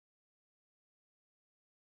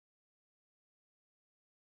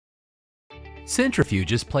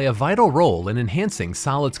Centrifuges play a vital role in enhancing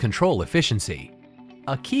solids control efficiency.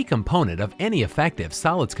 A key component of any effective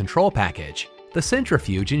solids control package, the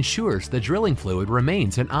centrifuge ensures the drilling fluid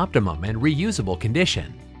remains in optimum and reusable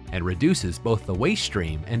condition and reduces both the waste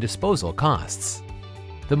stream and disposal costs.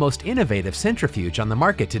 The most innovative centrifuge on the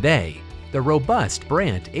market today, the robust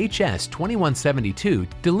Brandt HS 2172,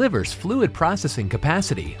 delivers fluid processing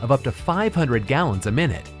capacity of up to 500 gallons a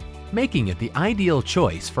minute, making it the ideal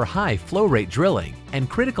choice for high flow rate drilling and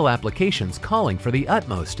critical applications calling for the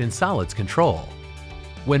utmost in solids control.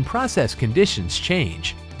 When process conditions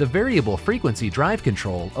change, the variable frequency drive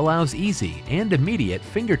control allows easy and immediate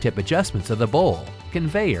fingertip adjustments of the bowl,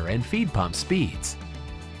 conveyor, and feed pump speeds.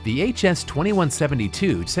 The HS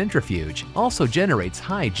 2172 centrifuge also generates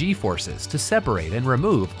high G-forces to separate and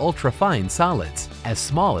remove ultra-fine solids, as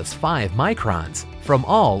small as 5 microns, from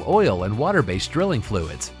all oil and water-based drilling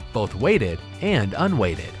fluids, both weighted and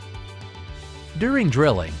unweighted. During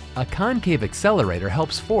drilling, a concave accelerator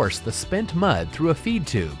helps force the spent mud through a feed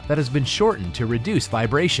tube that has been shortened to reduce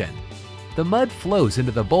vibration. The mud flows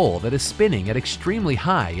into the bowl that is spinning at extremely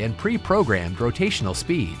high and pre-programmed rotational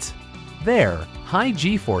speeds. There, high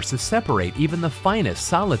G-forces separate even the finest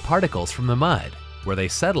solid particles from the mud, where they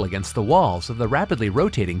settle against the walls of the rapidly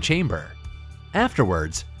rotating chamber.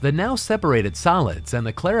 Afterwards, the now separated solids and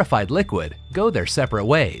the clarified liquid go their separate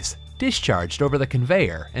ways, discharged over the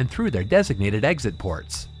conveyor and through their designated exit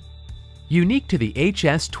ports. Unique to the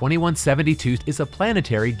HS 2172 is a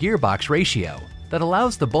planetary gearbox ratio that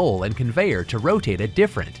allows the bowl and conveyor to rotate at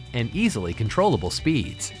different and easily controllable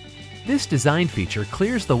speeds. This design feature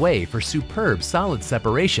clears the way for superb solid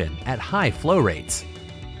separation at high flow rates.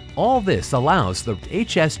 All this allows the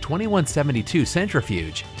HS 2172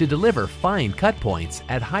 centrifuge to deliver fine cut points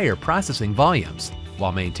at higher processing volumes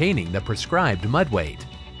while maintaining the prescribed mud weight.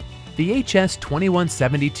 The HS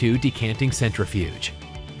 2172 decanting centrifuge.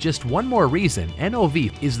 Just one more reason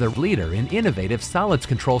NOV is the leader in innovative solids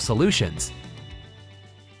control solutions